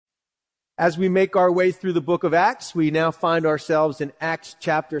As we make our way through the book of Acts, we now find ourselves in Acts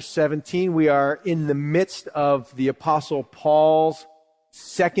chapter 17. We are in the midst of the Apostle Paul's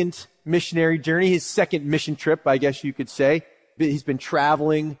second missionary journey, his second mission trip, I guess you could say. He's been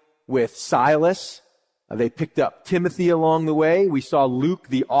traveling with Silas. They picked up Timothy along the way. We saw Luke,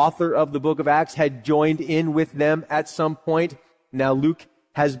 the author of the book of Acts, had joined in with them at some point. Now Luke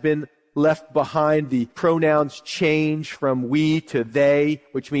has been left behind. The pronouns change from we to they,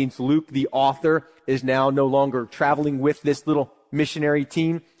 which means Luke, the author, is now no longer traveling with this little missionary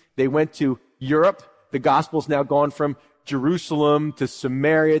team. They went to Europe. The gospel's now gone from Jerusalem to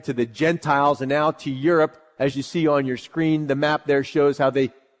Samaria to the Gentiles and now to Europe. As you see on your screen, the map there shows how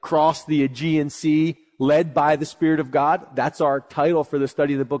they crossed the Aegean Sea, led by the Spirit of God. That's our title for the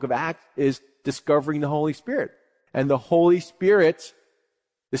study of the book of Acts, is Discovering the Holy Spirit. And the Holy Spirit,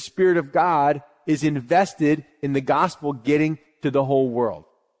 the Spirit of God, is invested in the gospel getting to the whole world.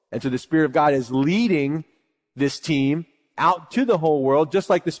 And so the Spirit of God is leading this team out to the whole world, just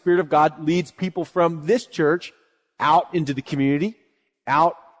like the Spirit of God leads people from this church out into the community,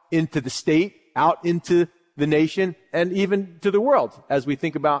 out into the state, out into the nation, and even to the world, as we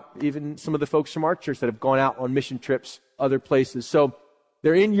think about even some of the folks from our church that have gone out on mission trips other places. So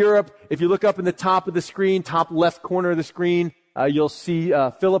they're in Europe. If you look up in the top of the screen, top left corner of the screen, you'll see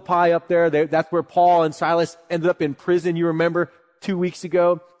Philippi up there. That's where Paul and Silas ended up in prison. You remember 2 weeks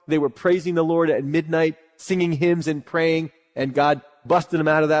ago, they were praising the Lord at midnight, singing hymns and praying, and God busted them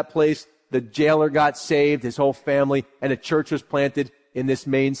out of that place. The jailer got saved, his whole family, and a church was planted in this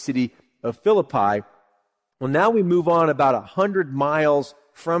main city of Philippi. Well, now we move on about 100 miles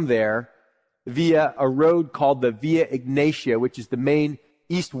from there via a road called the Via Egnatia, which is the main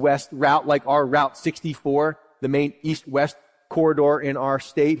east-west route, like our Route 64, the main east-west corridor in our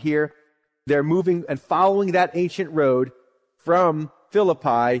state here. They're moving and following that ancient road from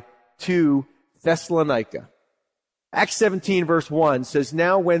Philippi to Thessalonica. Acts 17 verse 1 says,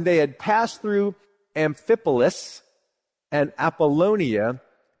 "Now when they had passed through Amphipolis and Apollonia,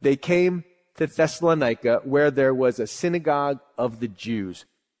 they came to Thessalonica, where there was a synagogue of the Jews."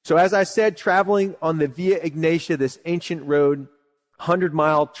 So as I said, traveling on the Via Egnatia, this ancient road,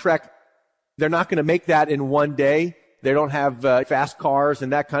 100-mile trek, they're not going to make that in one day. They don't have fast cars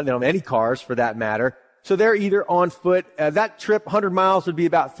and that kind of, they don't have any cars for that matter. So they're either on foot. That trip, 100 miles, would be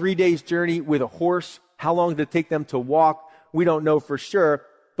about 3 days' journey with a horse. How long did it take them to walk? We don't know for sure.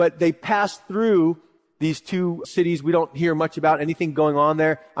 But they passed through these two cities. We don't hear much about anything going on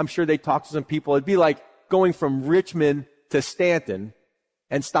there. I'm sure they talked to some people. It'd be like going from Richmond to Stanton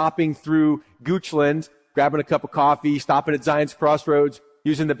and stopping through Goochland, grabbing a cup of coffee, stopping at Zion's Crossroads,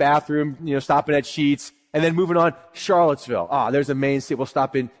 using the bathroom, stopping at Sheetz, and then moving on, Charlottesville. There's a main city. We'll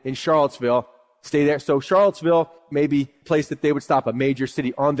stop in Charlottesville, stay there. So Charlottesville may be a place that they would stop, a major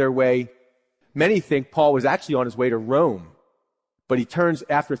city on their way. Many think Paul was actually on his way to Rome, but he turns,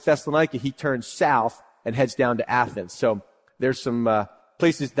 after Thessalonica, he turns south and heads down to Athens. So there's some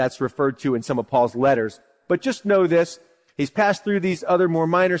places that's referred to in some of Paul's letters. But just know this, he's passed through these other more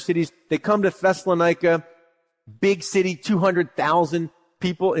minor cities. They come to Thessalonica, big city, 200,000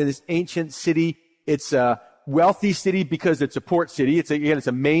 people in this ancient city. It's a wealthy city because it's a port city. It's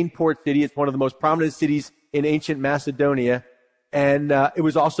a main port city. It's one of the most prominent cities in ancient Macedonia. And it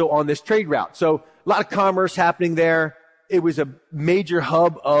was also on this trade route. So a lot of commerce happening there. It was a major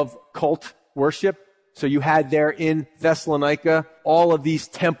hub of cult worship. So you had there in Thessalonica all of these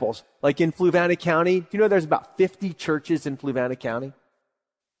temples. Like in Fluvanna County, do you know there's about 50 churches in Fluvanna County?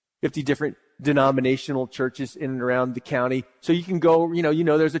 50 different denominational churches in and around the county. So you can go,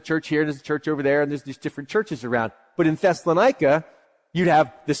 there's a church here, there's a church over there, and there's these different churches around. But in Thessalonica, you'd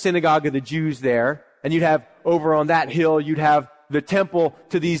have the synagogue of the Jews there, and you'd have over on that hill, you'd have the temple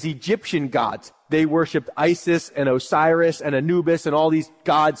to these Egyptian gods. They worshipped Isis and Osiris and Anubis and all these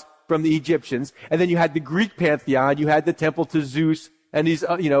gods from the Egyptians. And then you had the Greek pantheon. You had the temple to Zeus and these,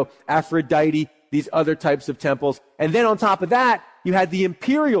 Aphrodite, these other types of temples. And then on top of that, you had the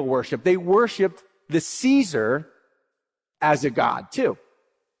imperial worship. They worshipped the Caesar as a god too.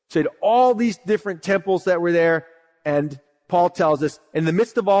 So you had all these different temples that were there. And Paul tells us, in the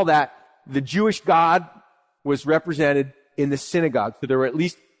midst of all that, the Jewish God was represented in the synagogue. So there were at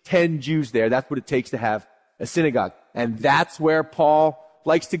least 10 Jews there. That's what it takes to have a synagogue. And that's where Paul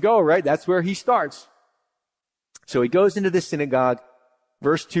likes to go, right? That's where he starts. So he goes into the synagogue.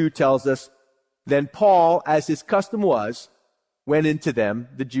 Verse 2 tells us, "Then Paul, as his custom was, went into them,"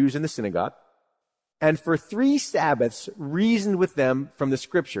 the Jews in the synagogue, "and for 3 Sabbaths reasoned with them from the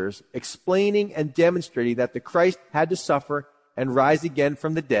scriptures, explaining and demonstrating that the Christ had to suffer and rise again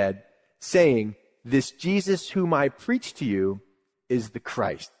from the dead, saying, 'This Jesus whom I preach to you is the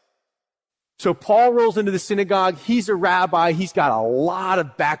Christ.'" So Paul rolls into the synagogue. He's a rabbi. He's got a lot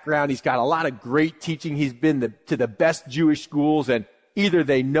of background. He's got a lot of great teaching. He's been to the best Jewish schools, and either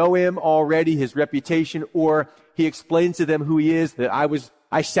they know him already, his reputation, or he explains to them who he is, that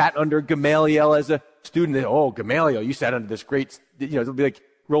I sat under Gamaliel as a student. And, oh, Gamaliel, you sat under this great, it'll be like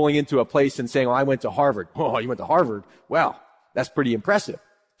rolling into a place and saying, well, I went to Harvard. Oh, you went to Harvard? Well, that's pretty impressive.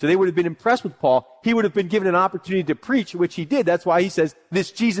 So they would have been impressed with Paul. He would have been given an opportunity to preach, which he did. That's why he says,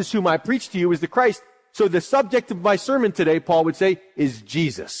 this Jesus whom I preach to you is the Christ. So the subject of my sermon today, Paul would say, is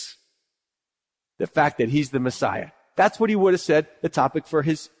Jesus. The fact that he's the Messiah. That's what he would have said the topic for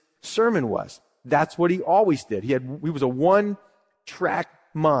his sermon was. That's what he always did. He was a one-track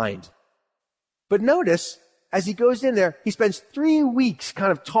mind. But notice, as he goes in there, he spends 3 weeks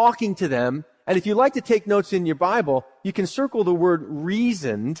kind of talking to them. And if you like to take notes in your Bible, you can circle the word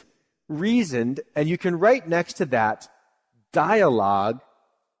reasoned, and you can write next to that dialogue,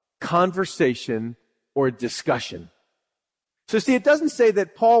 conversation, or discussion. So see, it doesn't say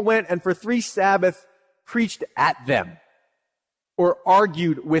that Paul went and for 3 Sabbaths preached at them or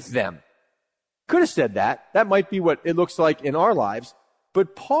argued with them. Could have said that. That might be what it looks like in our lives.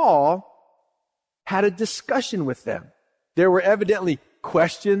 But Paul had a discussion with them. There were evidently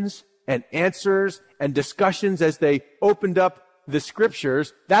questions and answers and discussions as they opened up the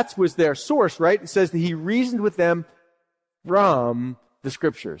scriptures. That was their source, right? It says that he reasoned with them from the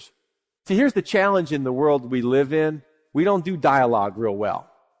scriptures. See, here's the challenge in the world we live in. We don't do dialogue real well.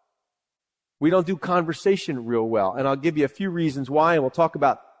 We don't do conversation real well. And I'll give you a few reasons why, and we'll talk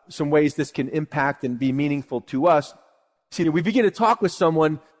about some ways this can impact and be meaningful to us. See, we begin to talk with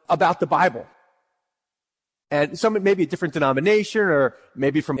someone about the Bible. And someone maybe a different denomination or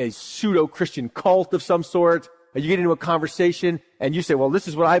maybe from a pseudo-Christian cult of some sort. And you get into a conversation and you say, well, this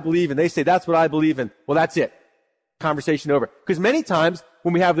is what I believe. And they say, that's what I believe. And well, that's it. Conversation over. Because many times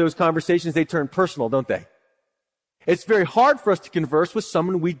when we have those conversations, they turn personal, don't they? It's very hard for us to converse with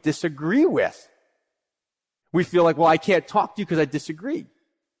someone we disagree with. We feel like, well, I can't talk to you because I disagree.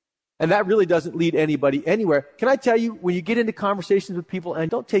 And that really doesn't lead anybody anywhere. Can I tell you, when you get into conversations with people, and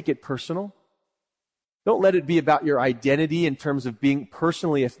don't take it personal. Don't let it be about your identity in terms of being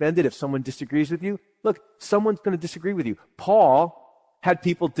personally offended if someone disagrees with you. Look, someone's going to disagree with you. Paul had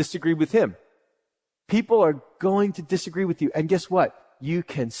people disagree with him. People are going to disagree with you. And guess what? You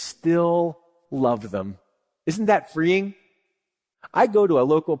can still love them. Isn't that freeing? I go to a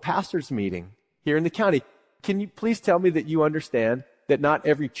local pastor's meeting here in the county. Can you please tell me that you understand that not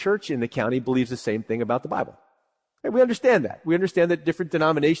every church in the county believes the same thing about the Bible? And we understand that. We understand that different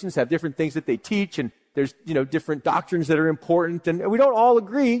denominations have different things that they teach, and there's, different doctrines that are important, and we don't all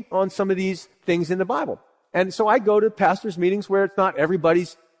agree on some of these things in the Bible. And so I go to pastors' meetings where it's not everybody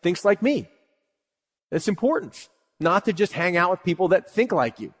thinks like me. It's important not to just hang out with people that think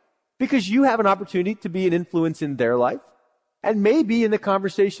like you, because you have an opportunity to be an influence in their life. And maybe in the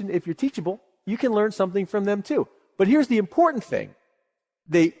conversation, if you're teachable, you can learn something from them too. But here's the important thing.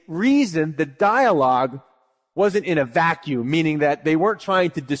 They reasoned, the dialogue wasn't in a vacuum, meaning that they weren't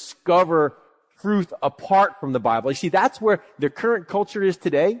trying to discover truth apart from the Bible. You see, that's where the current culture is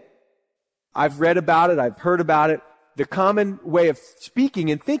today. I've read about it. I've heard about it. The common way of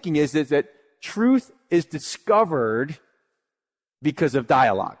speaking and thinking is that truth is discovered because of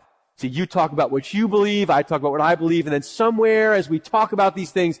dialogue. See, you talk about what you believe, I talk about what I believe, and then somewhere as we talk about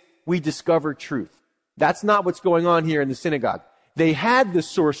these things, we discover truth. That's not what's going on here in the synagogue. They had the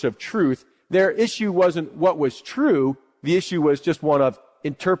source of truth. Their issue wasn't what was true. The issue was just one of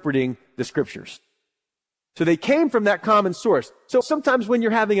interpreting the scriptures. So they came from that common source. So sometimes when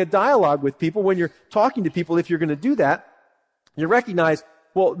you're having a dialogue with people, when you're talking to people, if you're going to do that, you recognize,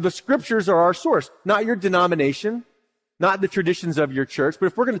 well, the scriptures are our source, not your denomination, not the traditions of your church. But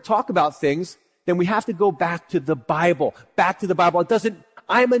if we're going to talk about things, then we have to go back to the Bible. Back to the Bible.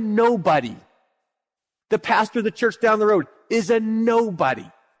 I'm a nobody. The pastor of the church down the road is a nobody.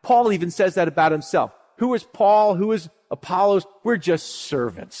 Paul even says that about himself. Who is Paul? Who is Apollos? We're just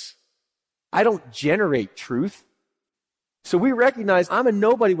servants. I don't generate truth. So we recognize I'm a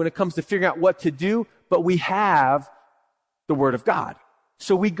nobody when it comes to figuring out what to do, but we have the Word of God.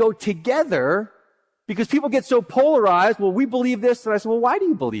 So we go together because people get so polarized. Well, we believe this. And I said, well, why do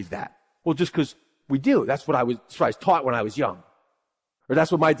you believe that? Well, just because we do. That's what I was taught when I was young. Or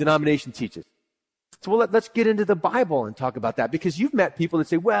that's what my denomination teaches. So let's get into the Bible and talk about that, because you've met people that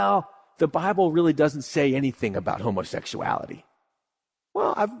say, well, the Bible really doesn't say anything about homosexuality.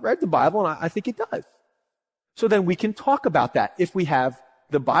 Well, I've read the Bible and I think it does. So then we can talk about that if we have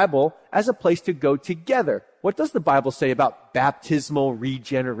the Bible as a place to go together. What does the Bible say about baptismal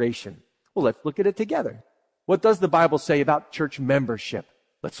regeneration? Well, let's look at it together. What does the Bible say about church membership?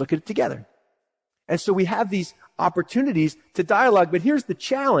 Let's look at it together. And so we have these opportunities to dialogue. But here's the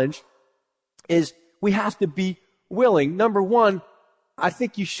challenge is we have to be willing. Number one, I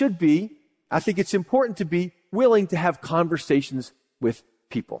think it's important to be willing to have conversations with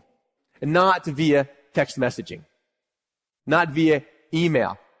people, and not via text messaging, not via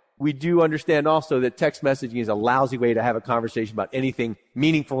email. We do understand also that text messaging is a lousy way to have a conversation about anything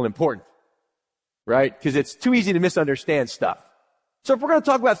meaningful and important, right? Because it's too easy to misunderstand stuff. So if we're going to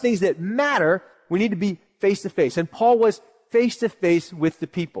talk about things that matter, we need to be face to face. And Paul was face to face with the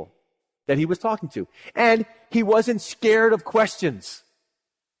people that he was talking to. And he wasn't scared of questions,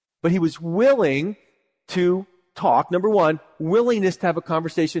 but he was willing to talk. Number one, willingness to have a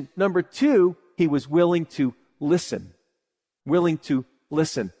conversation. Number two, he was willing to listen. Willing to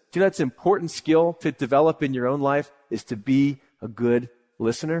listen. Do you know that's an important skill to develop in your own life, is to be a good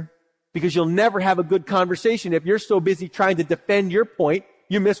listener? Because you'll never have a good conversation if you're so busy trying to defend your point,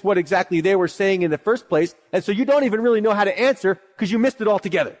 you miss what exactly they were saying in the first place, and so you don't even really know how to answer because you missed it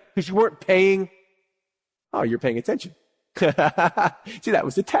altogether, because you weren't paying. Oh, you're paying attention. See, that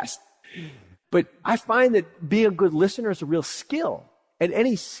was the test. But I find that being a good listener is a real skill, and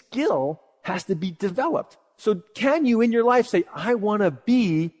any skill has to be developed. So can you in your life say, I want to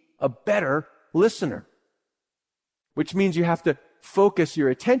be a better listener? Which means you have to focus your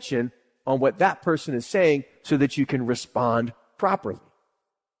attention on what that person is saying so that you can respond properly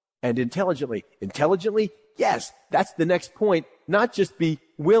and intelligently. Intelligently, yes, that's the next point. Not just be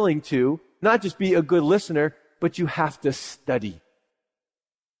willing to, not just be a good listener, but you have to study.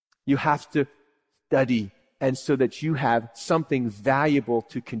 You have to study, and so that you have something valuable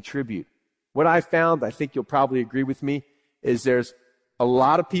to contribute. What I found, I think you'll probably agree with me, is there's a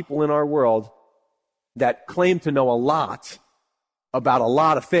lot of people in our world that claim to know a lot about a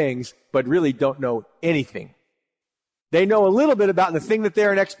lot of things, but really don't know anything. They know a little bit about the thing that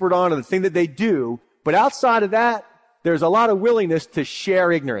they're an expert on or the thing that they do, but outside of that, there's a lot of willingness to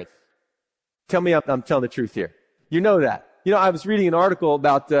share ignorance. Tell me I'm telling the truth here. You know that. You know, I was reading an article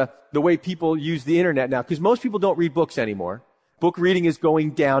about the way people use the internet now, because most people don't read books anymore. Book reading is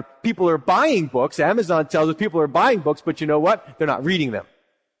going down. People are buying books. Amazon tells us people are buying books, but you know what? They're not reading them.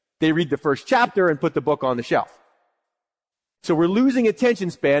 They read the first chapter and put the book on the shelf. So we're losing attention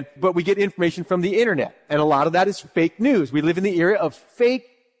span, but we get information from the internet. And a lot of that is fake news. We live in the era of fake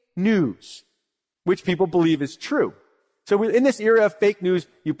news, which people believe is true. So in this era of fake news,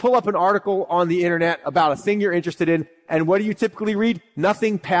 you pull up an article on the internet about a thing you're interested in, and what do you typically read?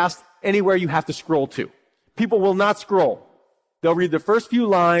 Nothing past anywhere you have to scroll to. People will not scroll. They'll read the first few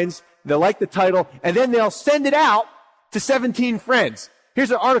lines, they'll like the title, and then they'll send it out to 17 friends.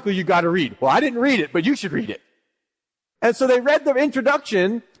 Here's an article you got to read. Well, I didn't read it, but you should read it. And so they read the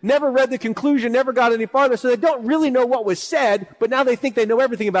introduction, never read the conclusion, never got any farther, so they don't really know what was said, but now they think they know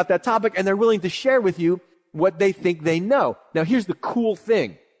everything about that topic, and they're willing to share with you what they think they know. Now, here's the cool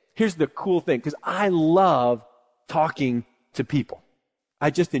thing. Because I love talking to people. I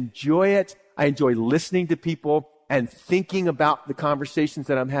just enjoy it. I enjoy listening to people and thinking about the conversations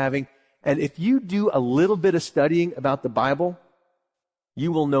that I'm having. And if you do a little bit of studying about the Bible,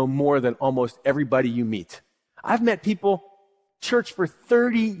 you will know more than almost everybody you meet. I've met people, church for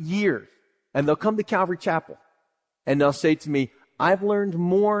 30 years, and they'll come to Calvary Chapel, and they'll say to me, I've learned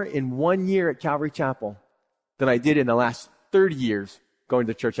more in 1 year at Calvary Chapel than I did in the last 30 years going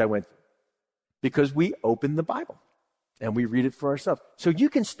to the church I went to. Because we open the Bible, and we read it for ourselves. So you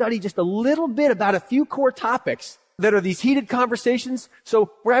can study just a little bit about a few core topics that are these heated conversations.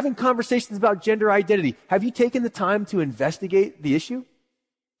 So we're having conversations about gender identity. Have you taken the time to investigate the issue?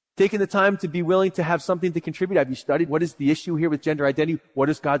 Taking the time to be willing to have something to contribute? Have you studied what is the issue here with gender identity? What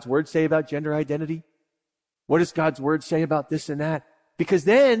does God's Word say about gender identity? What does God's Word say about this and that? Because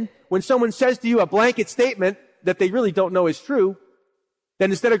then, when someone says to you a blanket statement that they really don't know is true,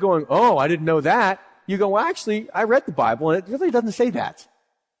 then instead of going, oh, I didn't know that, you go, well, actually, I read the Bible, and it really doesn't say that.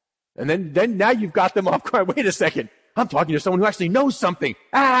 And then now you've got them off guard. Wait a second. I'm talking to someone who actually knows something.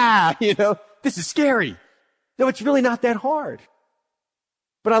 This is scary. No, it's really not that hard.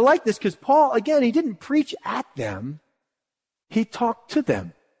 But I like this because Paul, again, he didn't preach at them. He talked to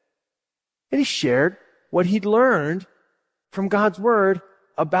them. And he shared what he'd learned from God's Word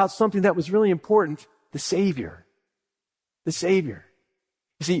about something that was really important, the Savior. The Savior.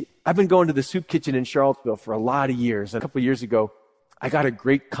 You see, I've been going to the soup kitchen in Charlottesville for a lot of years. And a couple of years ago, I got a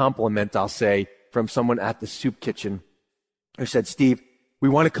great compliment, I'll say, from someone at the soup kitchen who said, Steve, we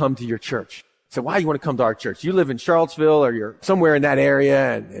want to come to your church. I said, why do you want to come to our church? You live in Charlottesville or you're somewhere in that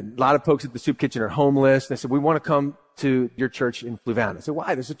area, and a lot of folks at the soup kitchen are homeless. And I said, we want to come to your church in Fluvanna. I said,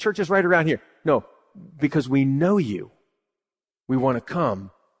 why? There's a church right around here. No, because we know you. We want to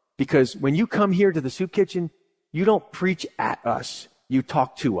come Because when you come here to the soup kitchen, you don't preach at us, you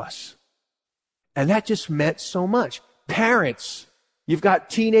talk to us. And that just meant so much. Parents, you've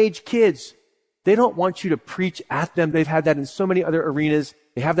got teenage kids. They don't want you to preach at them. They've had that in so many other arenas.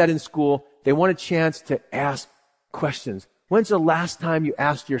 They have that in school. They want a chance to ask questions. When's the last time you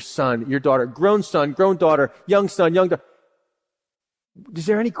asked your son, your daughter, grown son, grown daughter, young son, young daughter, is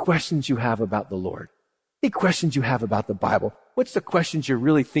there any questions you have about the Lord? Any questions you have about the Bible? What's the questions you're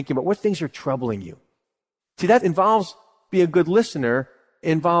really thinking about? What things are troubling you? See, that involves being a good listener,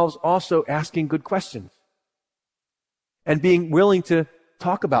 involves also asking good questions and being willing to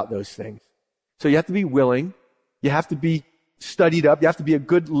talk about those things. So you have to be willing, you have to be studied up, you have to be a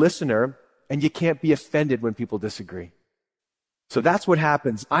good listener, and you can't be offended when people disagree. So that's what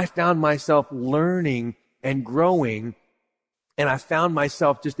happens. I found myself learning and growing, and I found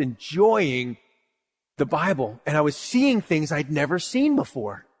myself just enjoying the Bible, and I was seeing things I'd never seen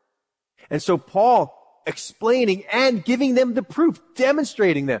before. And so Paul explaining and giving them the proof,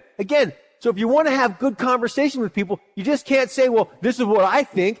 demonstrating them. Again, so if you want to have good conversation with people, you just can't say, well, this is what I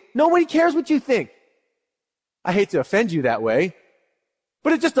think. Nobody cares what you think. I hate to offend you that way,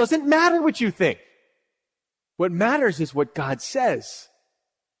 but it just doesn't matter what you think. What matters is what God says.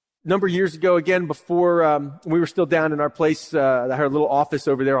 A number of years ago, again, before we were still down in our place, our little office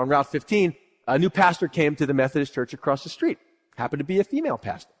over there on Route 15, a new pastor came to the Methodist church across the street. Happened to be a female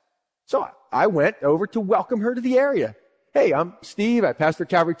pastor. So I went over to welcome her to the area. Hey, I'm Steve. I pastor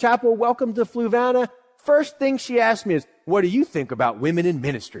Calvary Chapel. Welcome to Fluvanna. First thing she asked me is, what do you think about women in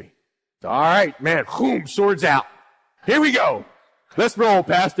ministry? All right, man, boom, swords out. Here we go. Let's roll,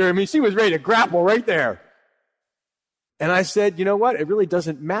 Pastor. I mean, she was ready to grapple right there. And I said, you know what? It really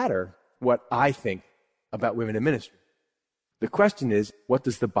doesn't matter what I think about women in ministry. The question is, what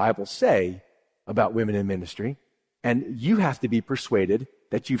does the Bible say about women in ministry? And you have to be persuaded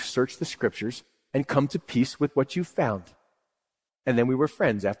that you've searched the scriptures and come to peace with what you've found. And then we were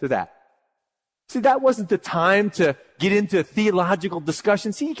friends after that. See, that wasn't the time to get into theological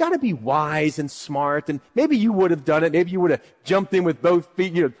discussion. See, you got to be wise and smart, and maybe you would have done it. Maybe you would have jumped in with both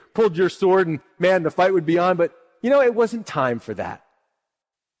feet, pulled your sword, and man, the fight would be on. But, it wasn't time for that.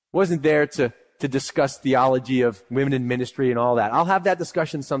 It wasn't there to discuss theology of women in ministry and all that. I'll have that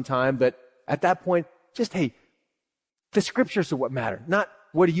discussion sometime, but at that point, just, hey, the scriptures are what matter, not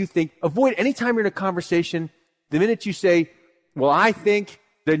what do you think. Avoid anytime you're in a conversation, the minute you say, well, I think,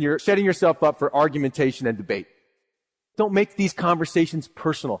 then you're setting yourself up for argumentation and debate. Don't make these conversations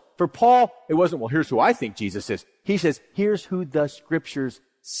personal. For Paul, it wasn't, well, here's who I think Jesus is. He says, here's who the scriptures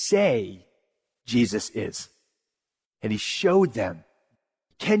say Jesus is. And he showed them.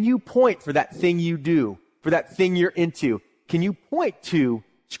 Can you point for that thing you do, for that thing you're into? Can you point to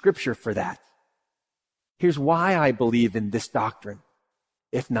scripture for that? Here's why I believe in this doctrine.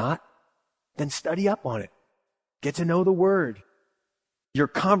 If not, then study up on it. Get to know the word. Your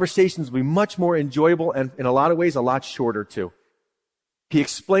conversations will be much more enjoyable and in a lot of ways a lot shorter too. He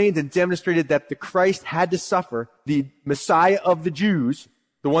explained and demonstrated that the Christ had to suffer, the Messiah of the Jews,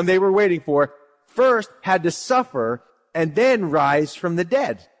 the one they were waiting for, first had to suffer and then rise from the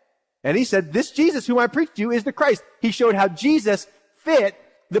dead. And he said, this Jesus whom I preach to you is the Christ. He showed how Jesus fit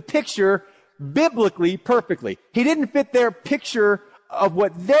the picture biblically perfectly. He didn't fit their picture of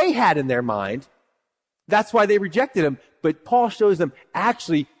what they had in their mind. That's why they rejected him. But Paul shows them,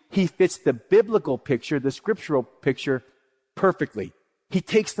 actually, he fits the biblical picture, the scriptural picture, perfectly. He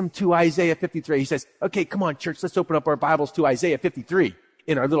takes them to Isaiah 53. He says, okay, come on, church, let's open up our Bibles to Isaiah 53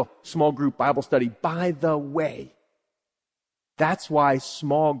 in our little small group Bible study. By the way, that's why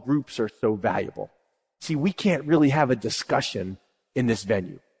small groups are so valuable. See, we can't really have a discussion in this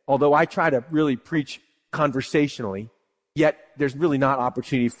venue. Although I try to really preach conversationally, yet there's really not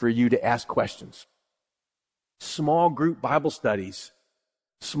opportunity for you to ask questions. Small group Bible studies,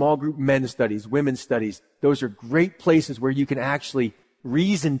 small group men's studies, women's studies, those are great places where you can actually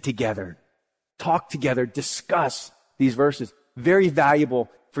reason together, talk together, discuss these verses. Very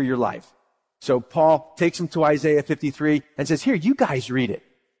valuable for your life. So Paul takes them to Isaiah 53 and says, here, you guys read it.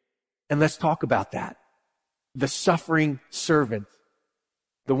 And let's talk about that. The suffering servant,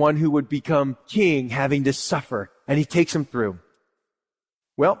 the one who would become king having to suffer. And he takes them through.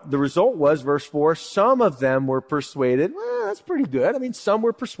 Well, the result was, verse 4, some of them were persuaded. Well, that's pretty good. I mean, some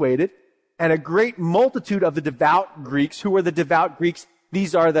were persuaded. And a great multitude of the devout Greeks. Who are the devout Greeks?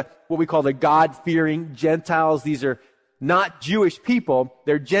 These are what we call the God-fearing Gentiles. These are not Jewish people.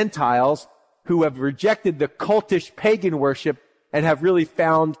 They're Gentiles who have rejected the cultish pagan worship and have really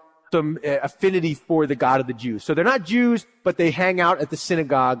found some affinity for the God of the Jews. So they're not Jews, but they hang out at the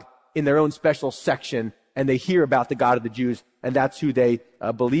synagogue in their own special section and they hear about the God of the Jews, and that's who they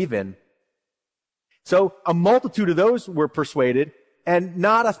believe in. So a multitude of those were persuaded, and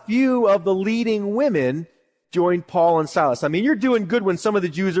not a few of the leading women joined Paul and Silas. I mean, you're doing good when some of the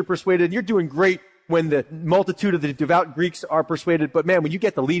Jews are persuaded, and you're doing great when the multitude of the devout Greeks are persuaded. But man, when you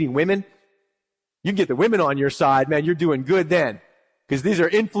get the leading women, you get the women on your side, man, you're doing good then. Because these are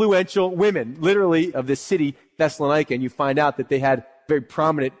influential women, literally, of this city, Thessalonica, and you find out that they had very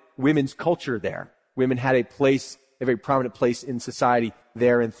prominent women's culture there. Women had a very prominent place in society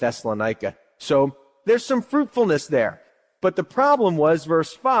there in Thessalonica. So there's some fruitfulness there. But the problem was,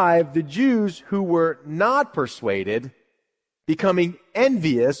 verse 5, the Jews who were not persuaded becoming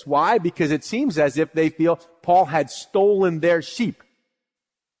envious. Why? Because it seems as if they feel Paul had stolen their sheep.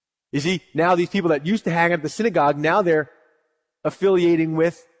 You see, now these people that used to hang at the synagogue, now they're affiliating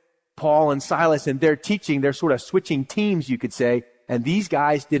with Paul and Silas, and they're teaching. They're sort of switching teams, you could say. And these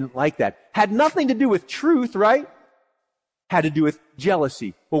guys didn't like that. Had nothing to do with truth, right? Had to do with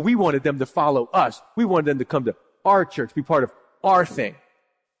jealousy. Well, we wanted them to follow us. We wanted them to come to our church, be part of our thing.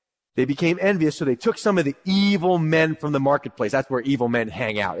 They became envious, so they took some of the evil men from the marketplace. That's where evil men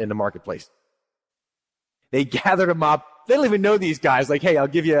hang out, in the marketplace. They gathered a mob. They don't even know these guys. Like, hey, I'll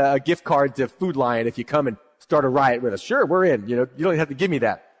give you a gift card to Food Lion if you come and start a riot with us. Sure, we're in. You don't have to give me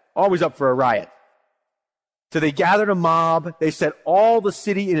that. Always up for a riot. So they gathered a mob. They set all the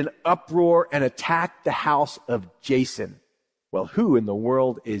city in an uproar and attacked the house of Jason. Well, who in the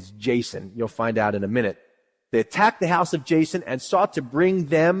world is Jason? You'll find out in a minute. They attacked the house of Jason and sought to bring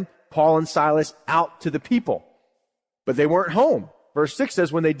them, Paul and Silas, out to the people. But they weren't home. Verse 6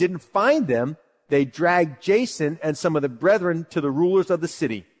 says, when they didn't find them, they dragged Jason and some of the brethren to the rulers of the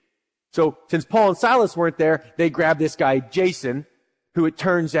city. So since Paul and Silas weren't there, they grabbed this guy, Jason, who it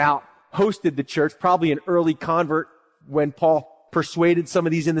turns out hosted the church, probably an early convert when Paul persuaded some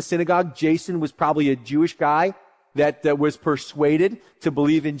of these in the synagogue. Jason was probably a Jewish guy that was persuaded to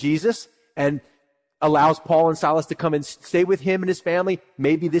believe in Jesus and allows Paul and Silas to come and stay with him and his family.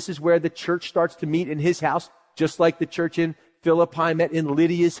 Maybe this is where the church starts to meet in his house, just like the church in Philippi met in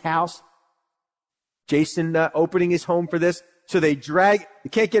Lydia's house. Jason opening his home for this. So they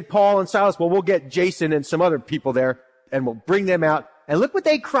can't get Paul and Silas. Well, we'll get Jason and some other people there and we'll bring them out. And look what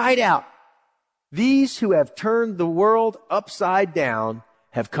they cried out. These who have turned the world upside down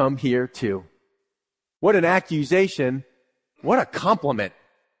have come here too. What an accusation. What a compliment.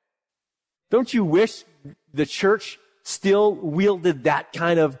 Don't you wish the church still wielded that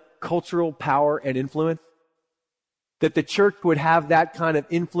kind of cultural power and influence? That the church would have that kind of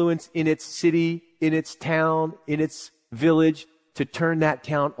influence in its city, in its town, in its village, to turn that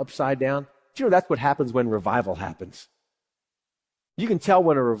town upside down? Do you know that's what happens when revival happens? You can tell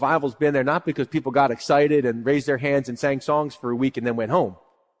when a revival's been there, not because people got excited and raised their hands and sang songs for a week and then went home.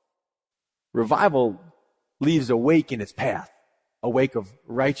 Revival leaves a wake in its path, a wake of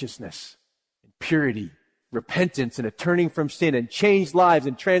righteousness, and purity, repentance, and a turning from sin, and changed lives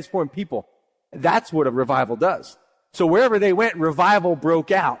and transformed people. That's what a revival does. So wherever they went, revival broke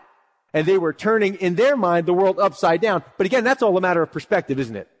out. And they were turning, in their mind, the world upside down. But again, that's all a matter of perspective,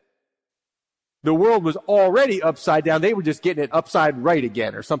 isn't it? The world was already upside down. They were just getting it upside right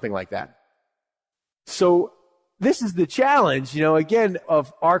again, or something like that. So this is the challenge, again,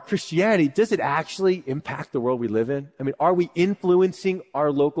 of our Christianity. Does it actually impact the world we live in? I mean, are we influencing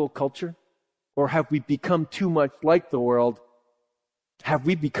our local culture? Or have we become too much like the world? Have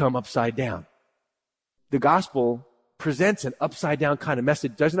we become upside down? The gospel presents an upside down kind of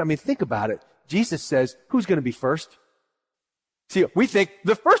message, doesn't it? I mean, think about it. Jesus says, who's going to be first? See, we think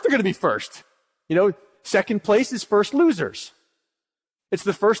the first are going to be first. Second place is first losers. It's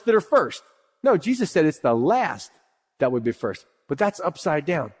the first that are first. No, Jesus said it's the last that would be first. But that's upside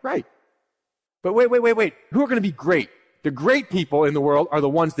down. Right. But wait. Who are going to be great? The great people in the world are the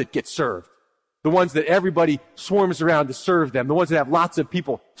ones that get served. The ones that everybody swarms around to serve them. The ones that have lots of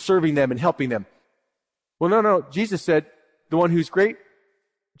people serving them and helping them. Well, no. Jesus said, the one who's great,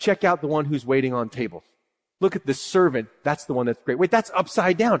 check out the one who's waiting on tables. Look at the servant. That's the one that's great. Wait, that's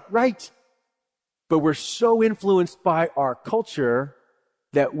upside down. Right. But we're so influenced by our culture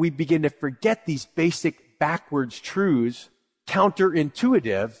that we begin to forget these basic backwards truths,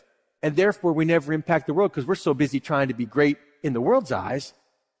 counterintuitive, and therefore we never impact the world because we're so busy trying to be great in the world's eyes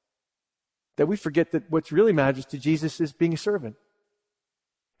that we forget that what's really matters to Jesus is being a servant.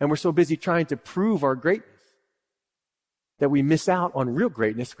 And we're so busy trying to prove our greatness that we miss out on real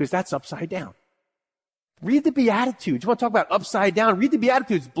greatness because that's upside down. Read the Beatitudes. You want to talk about upside down? Read the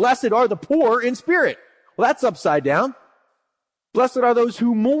Beatitudes. Blessed are the poor in spirit. Well, that's upside down. Blessed are those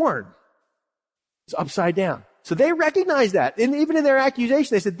who mourn. It's upside down. So they recognize that. And even in their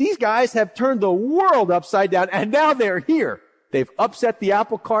accusation, they said, these guys have turned the world upside down, and now they're here. They've upset the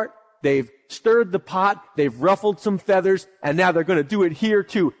apple cart. They've stirred the pot. They've ruffled some feathers, and now they're going to do it here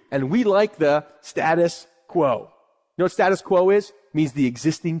too. And we like the status quo. You know what status quo is? It means the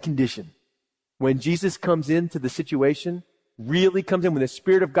existing condition. When Jesus comes into the situation, really comes in, when the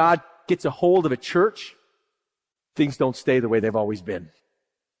Spirit of God gets a hold of a church, things don't stay the way they've always been.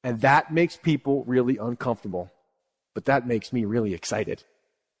 And that makes people really uncomfortable. But that makes me really excited.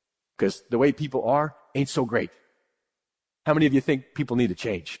 Because the way people are ain't so great. How many of you think people need to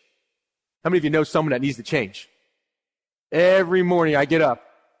change? How many of you know someone that needs to change? Every morning I get up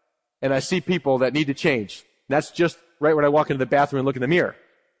and I see people that need to change. And that's just right when I walk into the bathroom and look in the mirror.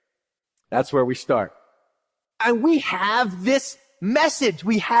 That's where we start. And we have this message.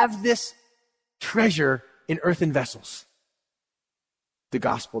 We have this treasure in earthen vessels. The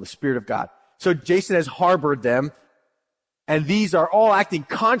gospel, the Spirit of God. So Jason has harbored them, and these are all acting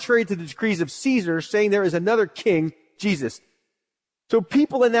contrary to the decrees of Caesar, saying there is another king, Jesus. So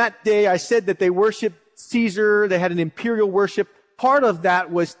people in that day, I said that they worshiped Caesar, they had an imperial worship. Part of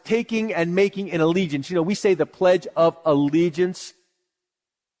that was taking and making an allegiance. You know, we say the Pledge of Allegiance,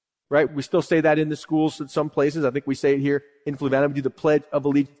 right? We still say that in the schools in some places. I think we say it here in Fluvanna. We do the Pledge of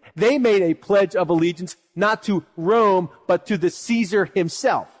Allegiance. They made a pledge of allegiance not to Rome, but to the Caesar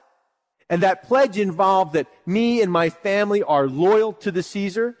himself. And that pledge involved that me and my family are loyal to the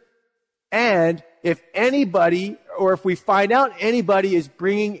Caesar. And if anybody, or if we find out anybody is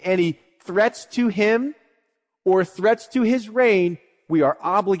bringing any threats to him or threats to his reign, we are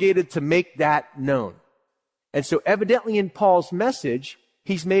obligated to make that known. And so evidently in Paul's message,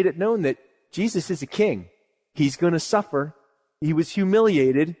 he's made it known that Jesus is a king. He's going to suffer. He was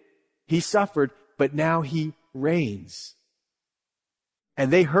humiliated. He suffered, but now he reigns.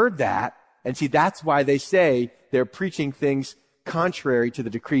 And they heard that. And see, that's why they say they're preaching things contrary to the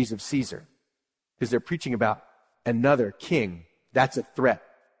decrees of Caesar. Because they're preaching about another king. That's a threat.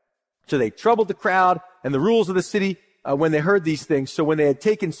 So they troubled the crowd and the rules of the city when they heard these things. So when they had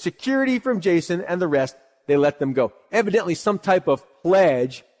taken security from Jason and the rest, they let them go. Evidently some type of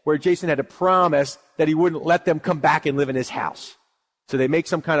pledge where Jason had to promise that he wouldn't let them come back and live in his house. So they make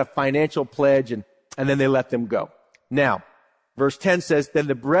some kind of financial pledge and then they let them go. Now, verse 10 says, then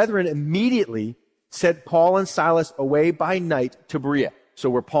the brethren immediately sent Paul and Silas away by night to Berea. So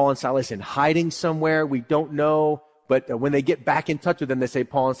were Paul and Silas in hiding somewhere? We don't know. But when they get back in touch with them, they say,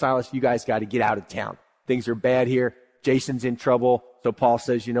 Paul and Silas, you guys got to get out of town. Things are bad here. Jason's in trouble. So Paul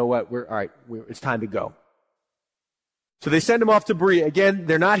says, you know what? It's time to go. So they send them off to Berea. Again,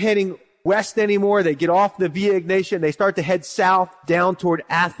 they're not heading west anymore. They get off the Via Egnatia and they start to head south down toward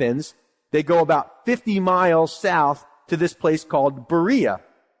Athens. They go about 50 miles south to this place called Berea.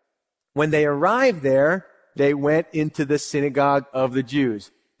 When they arrived there, they went into the synagogue of the Jews.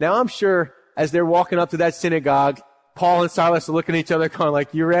 Now I'm sure as they're walking up to that synagogue, Paul and Silas are looking at each other going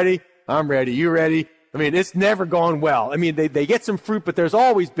like, you ready? I'm ready. You ready? I mean, it's never gone well. I mean, they get some fruit, but there's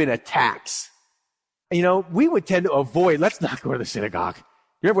always been attacks. You know, we would tend to avoid, let's not go to the synagogue.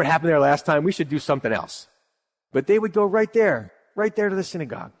 You remember what happened there last time? We should do something else. But they would go right there to the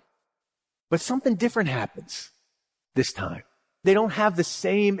synagogue. But something different happens this time. They don't have the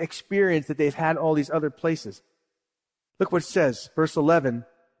same experience that they've had all these other places. Look what it says, verse 11.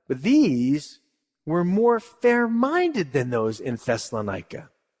 But these were more fair-minded than those in Thessalonica,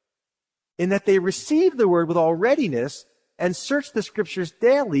 in that they received the word with all readiness and searched the scriptures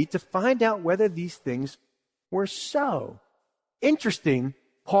daily to find out whether these things were so. Interesting.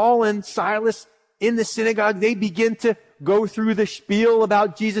 Paul and Silas in the synagogue, they begin to go through the spiel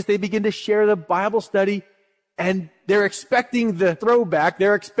about Jesus. They begin to share the Bible study, and they're expecting the throwback.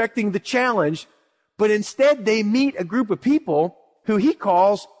 They're expecting the challenge. But instead, they meet a group of people who he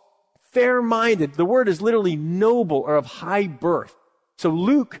calls fair-minded. The word is literally noble or of high birth. So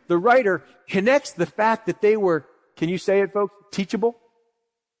Luke, the writer, connects the fact that they were, can you say it, folks? Teachable?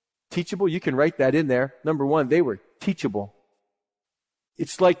 Teachable. You can write that in there. Number one, they were teachable.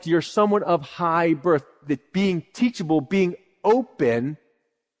 It's like you're someone of high birth. That being teachable, being open,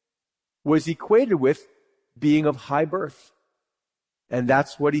 was equated with being of high birth. And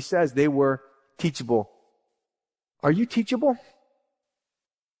that's what he says. They were teachable. Are you teachable?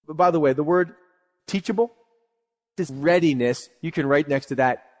 But by the way, the word teachable, this readiness, you can write next to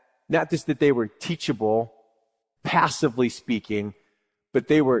that, not just that they were teachable, passively speaking, but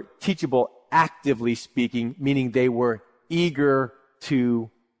they were teachable, actively speaking, meaning they were eager to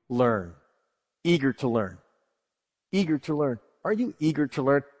learn. Eager to learn. Eager to learn. Are you eager to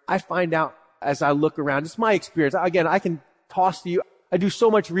learn? I find out as I look around, it's my experience. Again, I can toss to you. I do so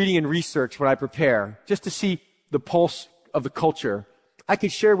much reading and research when I prepare, just to see the pulse of the culture, I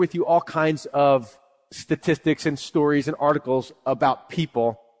could share with you all kinds of statistics and stories and articles about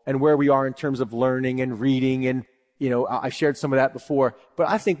people and where we are in terms of learning and reading. And, I shared some of that before. But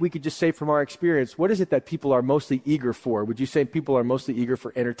I think we could just say from our experience, what is it that people are mostly eager for? Would you say people are mostly eager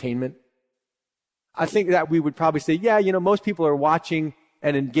for entertainment? I think that we would probably say, most people are watching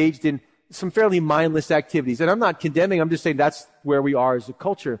and engaged in some fairly mindless activities. And I'm not condemning, I'm just saying that's where we are as a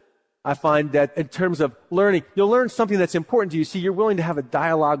culture. I find that in terms of learning, you'll learn something that's important to you. See, you're willing to have a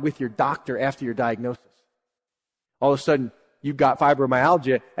dialogue with your doctor after your diagnosis. All of a sudden, you've got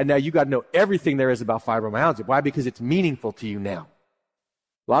fibromyalgia, and now you've got to know everything there is about fibromyalgia. Why? Because it's meaningful to you now.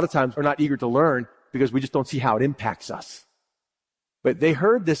 A lot of times, we're not eager to learn because we just don't see how it impacts us. But they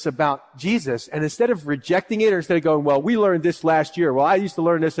heard this about Jesus, and instead of rejecting it, or instead of going, well, we learned this last year. Well, I used to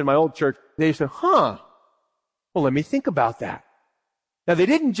learn this in my old church. They said, well, let me think about that. Now, they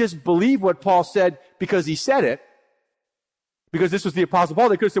didn't just believe what Paul said because he said it, because this was the Apostle Paul.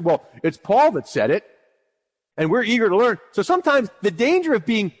 They could have said, well, it's Paul that said it, and we're eager to learn. So sometimes the danger of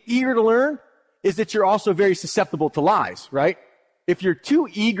being eager to learn is that you're also very susceptible to lies, right? If you're too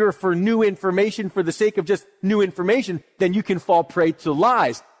eager for new information for the sake of just new information, then you can fall prey to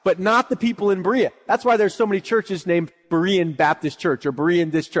lies, but not the people in Berea. That's why there's so many churches named Berean Baptist Church or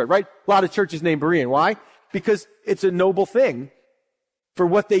Berean this church, right? A lot of churches named Berean. Why? Because it's a noble thing for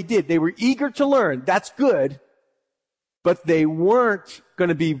what they did. They were eager to learn. That's good. But they weren't going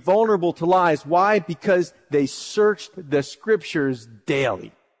to be vulnerable to lies. Why? Because they searched the scriptures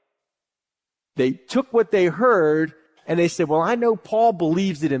daily. They took what they heard and they said, well, I know Paul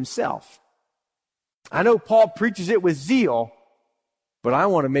believes it himself. I know Paul preaches it with zeal, but I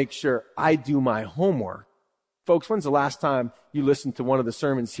want to make sure I do my homework. Folks, when's the last time you listened to one of the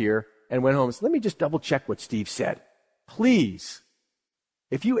sermons here and went home and said, let me just double check what Steve said? Please.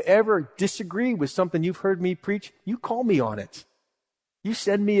 If you ever disagree with something you've heard me preach, you call me on it. You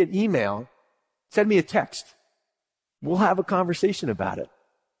send me an email, send me a text. We'll have a conversation about it.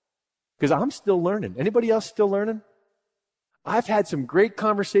 Because I'm still learning. Anybody else still learning? I've had some great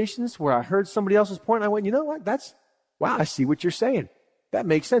conversations where I heard somebody else's point and I went, you know what? Wow, I see what you're saying. That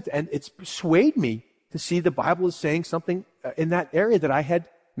makes sense. And it's swayed me to see the Bible is saying something in that area that I had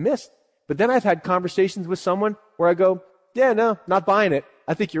missed. But then I've had conversations with someone where I go, yeah, no, not buying it.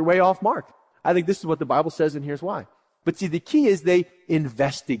 I think you're way off mark. I think this is what the Bible says, and here's why. But see, the key is they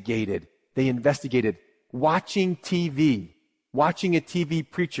investigated. They investigated watching TV, watching a TV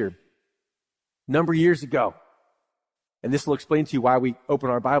preacher a number of years ago. And this will explain to you why we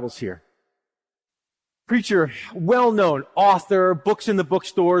open our Bibles here. Preacher, well-known author, books in the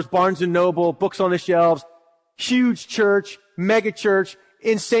bookstores, Barnes & Noble, books on the shelves, huge church, mega church,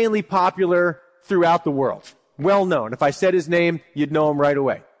 insanely popular throughout the world. Well-known. If I said his name, you'd know him right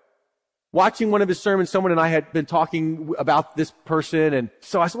away. Watching one of his sermons, someone and I had been talking about this person, and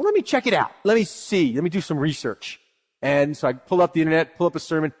so I said, well, let me check it out. Let me see. Let me do some research. And so I pulled up the internet, pulled up a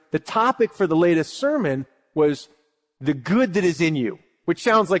sermon. The topic for the latest sermon was the good that is in you, which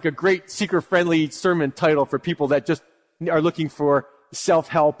sounds like a great seeker-friendly sermon title for people that just are looking for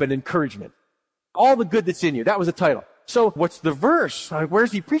self-help and encouragement. All the good that's in you. That was the title. So what's the verse?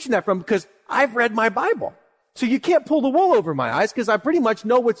 Where's he preaching that from? Because I've read my Bible. So you can't pull the wool over my eyes because I pretty much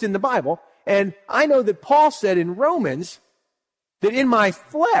know what's in the Bible. And I know that Paul said in Romans that in my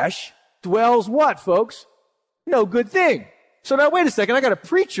flesh dwells what, folks? No good thing. So now wait a second. I got a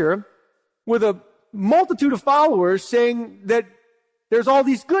preacher with a multitude of followers saying that there's all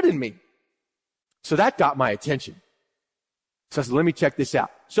these good in me. So that got my attention. So I said, let me check this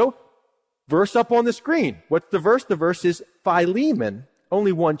out. So verse up on the screen. What's the verse? The verse is Philemon.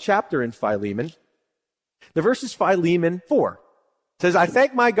 Only one chapter in Philemon. The verse is Philemon 4. It says, I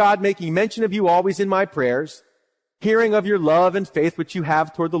thank my God, making mention of you always in my prayers, hearing of your love and faith which you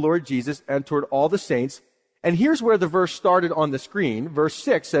have toward the Lord Jesus and toward all the saints. And here's where the verse started on the screen. Verse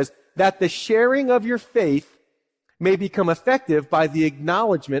 6 says, that the sharing of your faith may become effective by the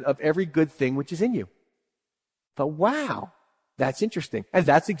acknowledgement of every good thing which is in you. But wow, that's interesting. And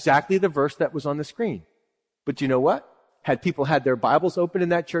that's exactly the verse that was on the screen. But you know what? Had people had their Bibles open in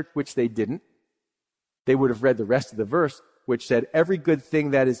that church, which they didn't, they would have read the rest of the verse, which said, every good thing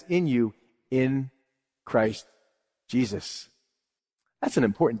that is in you in Christ Jesus. That's an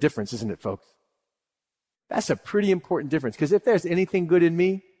important difference, isn't it, folks? That's a pretty important difference. Because if there's anything good in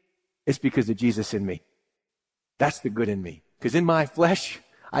me, it's because of Jesus in me. That's the good in me. Because in my flesh,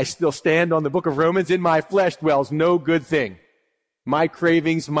 I still stand on the book of Romans. In my flesh dwells no good thing. My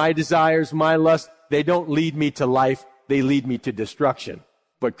cravings, my desires, my lust, they don't lead me to life. They lead me to destruction.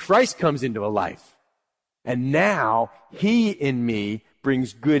 But Christ comes into a life. And now he in me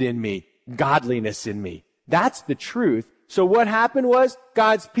brings good in me, godliness in me. That's the truth. So what happened was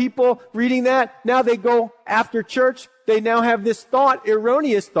God's people reading that, now they go after church. They now have this thought,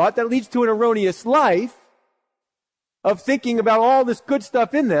 erroneous thought, that leads to an erroneous life of thinking about all this good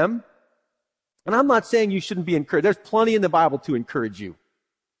stuff in them. And I'm not saying you shouldn't be encouraged. There's plenty in the Bible to encourage you.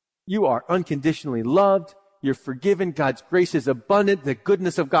 You are unconditionally loved. You're forgiven. God's grace is abundant. The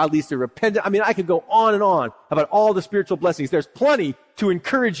goodness of God leads to repentance. I mean, I could go on and on about all the spiritual blessings. There's plenty to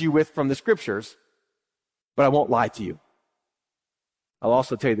encourage you with from the scriptures, but I won't lie to you. I'll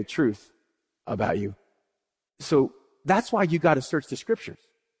also tell you the truth about you. So that's why you got to search the scriptures.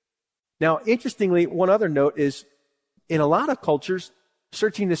 Now, interestingly, one other note is in a lot of cultures,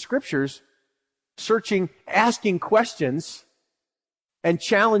 searching the scriptures, asking questions, and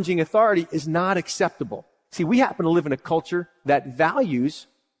challenging authority is not acceptable. See, we happen to live in a culture that values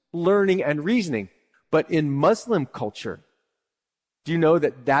learning and reasoning. But in Muslim culture, do you know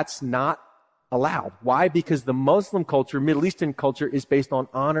that that's not allowed? Why? Because the Muslim culture, Middle Eastern culture, is based on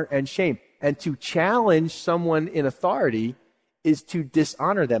honor and shame. And to challenge someone in authority is to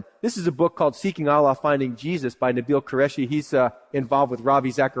dishonor them. This is a book called Seeking Allah, Finding Jesus by Nabil Qureshi. He's involved with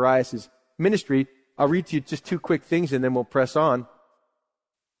Ravi Zacharias' ministry. I'll read to you just two quick things and then we'll press on.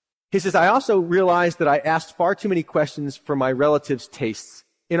 He says, I also realized that I asked far too many questions for my relatives' tastes.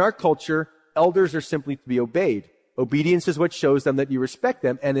 In our culture, elders are simply to be obeyed. Obedience is what shows them that you respect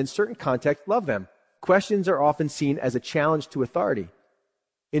them and in certain contexts love them. Questions are often seen as a challenge to authority.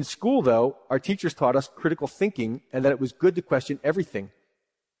 In school, though, our teachers taught us critical thinking and that it was good to question everything.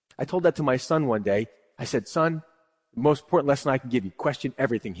 I told that to my son one day. I said, son, the most important lesson I can give you, question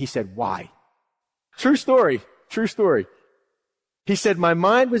everything. He said, why? True story. He said, my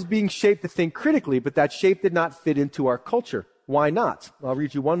mind was being shaped to think critically, but that shape did not fit into our culture. Why not? I'll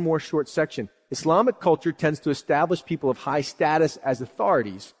read you one more short section. Islamic culture tends to establish people of high status as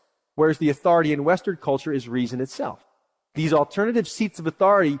authorities, whereas the authority in Western culture is reason itself. These alternative seats of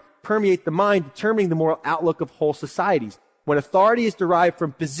authority permeate the mind, determining the moral outlook of whole societies. When authority is derived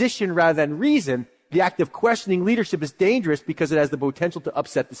from position rather than reason, the act of questioning leadership is dangerous because it has the potential to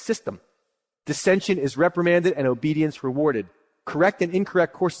upset the system. Dissension is reprimanded and obedience rewarded. Correct and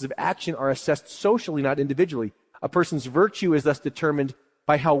incorrect courses of action are assessed socially, not individually. A person's virtue is thus determined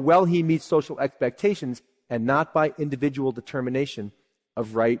by how well he meets social expectations and not by individual determination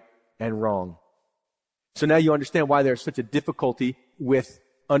of right and wrong. So now you understand why there's such a difficulty with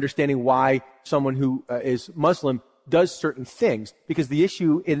understanding why someone who is Muslim does certain things, because the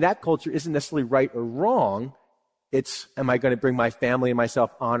issue in that culture isn't necessarily right or wrong. It's, am I going to bring my family and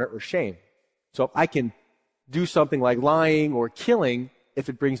myself honor or shame? So if I can do something like lying or killing if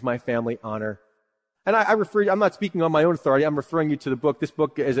it brings my family honor. And I'm not speaking on my own authority. I'm referring you to the book. This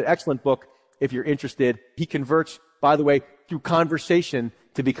book is an excellent book if you're interested. He converts, by the way, through conversation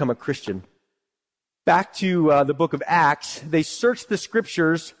to become a Christian. Back to the book of Acts. They searched the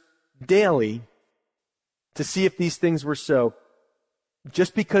scriptures daily to see if these things were so.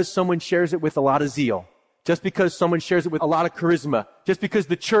 Just because someone shares it with a lot of zeal, just because someone shares it with a lot of charisma, just because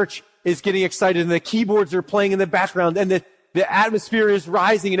the church is getting excited and the keyboards are playing in the background and the atmosphere is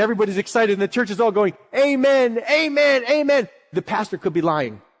rising and everybody's excited and the church is all going, amen, amen, amen. The pastor could be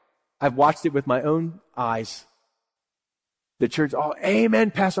lying. I've watched it with my own eyes. The church, oh,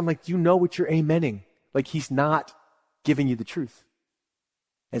 amen, pastor. I'm like, do you know what you're amening? Like he's not giving you the truth.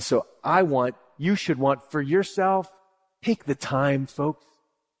 And so you should want for yourself, take the time, folks.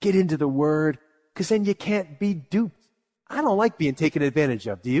 Get into the word, because then you can't be duped. I don't like being taken advantage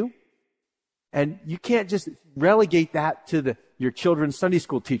of, do you? And you can't just relegate that to your children's Sunday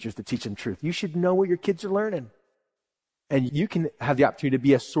school teachers to teach them truth. You should know what your kids are learning. And you can have the opportunity to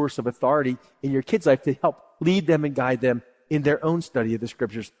be a source of authority in your kids' life to help lead them and guide them in their own study of the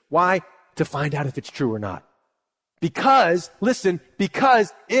scriptures. Why? To find out if it's true or not. Because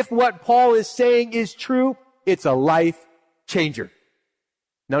if what Paul is saying is true, it's a life changer.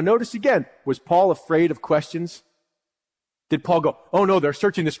 Now notice again, was Paul afraid of questions? Did Paul go, oh no, they're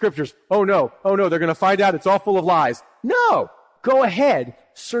searching the scriptures. Oh no, they're going to find out it's all full of lies. No, go ahead,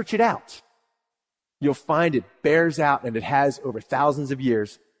 search it out. You'll find it bears out, and it has over thousands of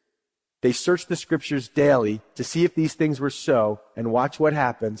years. They searched the scriptures daily to see if these things were so, and watch what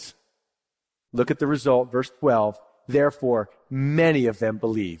happens. Look at the result, verse 12. Therefore, many of them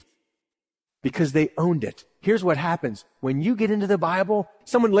believed because they owned it. Here's what happens. When you get into the Bible,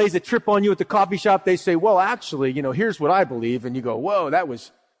 someone lays a trip on you at the coffee shop. They say, well, actually, here's what I believe. And you go, whoa,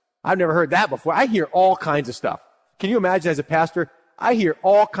 I've never heard that before. I hear all kinds of stuff. Can you imagine as a pastor? I hear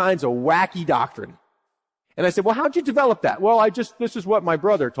all kinds of wacky doctrine. And I said, well, how'd you develop that? Well, this is what my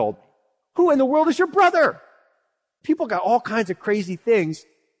brother told me. Who in the world is your brother? People got all kinds of crazy things.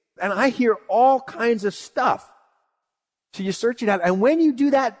 And I hear all kinds of stuff. So you search it out. And when you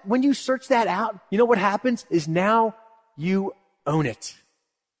do that, when you search that out, you know what happens is now you own it.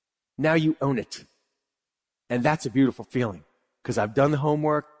 Now you own it. And that's a beautiful feeling because I've done the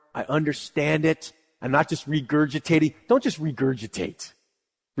homework. I understand it. I'm not just regurgitating. Don't just regurgitate.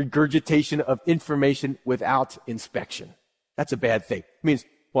 Regurgitation of information without inspection. That's a bad thing. It means,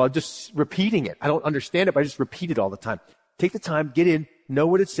 well, I'm just repeating it. I don't understand it, but I just repeat it all the time. Take the time, get in, know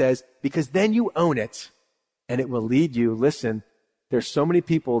what it says, because then you own it, and it will lead you. Listen, there's so many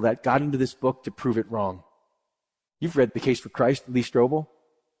people that got into this book to prove it wrong. You've read The Case for Christ, Lee Strobel.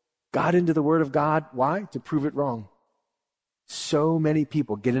 Got into the Word of God. Why? To prove it wrong. So many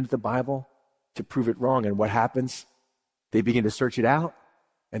people get into the Bible to prove it wrong, and what happens? They begin to search it out,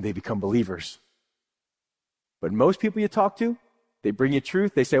 and they become believers. But most people you talk to, they bring you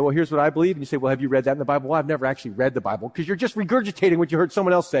truth. They say, well, here's what I believe. And you say, well, have you read that in the Bible? Well, I've never actually read the Bible because you're just regurgitating what you heard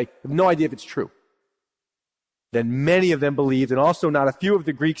someone else say. You have no idea if it's true. Then many of them believed, and also not a few of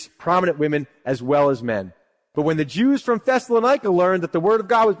the Greeks, prominent women as well as men. But when the Jews from Thessalonica learned that the word of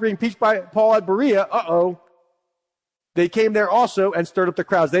God was being preached by Paul at Berea, they came there also and stirred up the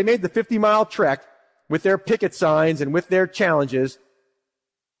crowds. They made the 50-mile trek with their picket signs and with their challenges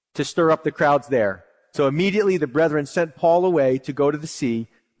to stir up the crowds there. So immediately the brethren sent Paul away to go to the sea,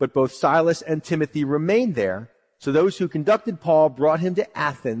 but both Silas and Timothy remained there. So those who conducted Paul brought him to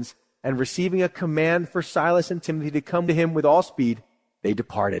Athens, and receiving a command for Silas and Timothy to come to him with all speed, they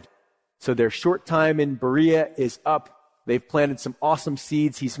departed. So their short time in Berea is up. They've planted some awesome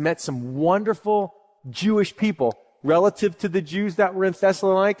seeds. He's met some wonderful Jewish people. Relative to the Jews that were in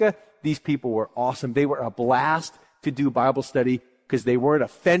Thessalonica, these people were awesome. They were a blast to do Bible study because they weren't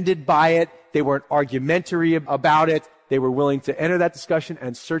offended by it. They weren't argumentary about it. They were willing to enter that discussion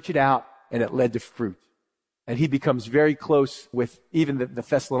and search it out, and it led to fruit. And he becomes very close with even the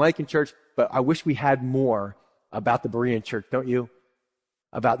Thessalonican church, but I wish we had more about the Berean church, don't you?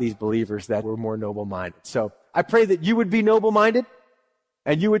 About these believers that were more noble-minded. So I pray that you would be noble-minded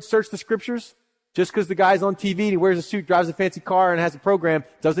and you would search the scriptures. Just because the guy's on TV and he wears a suit, drives a fancy car, and has a program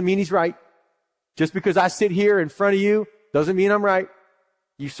doesn't mean he's right. Just because I sit here in front of you doesn't mean I'm right.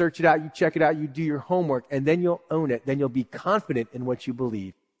 You search it out, you check it out, you do your homework, and then you'll own it. Then you'll be confident in what you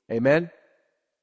believe. Amen?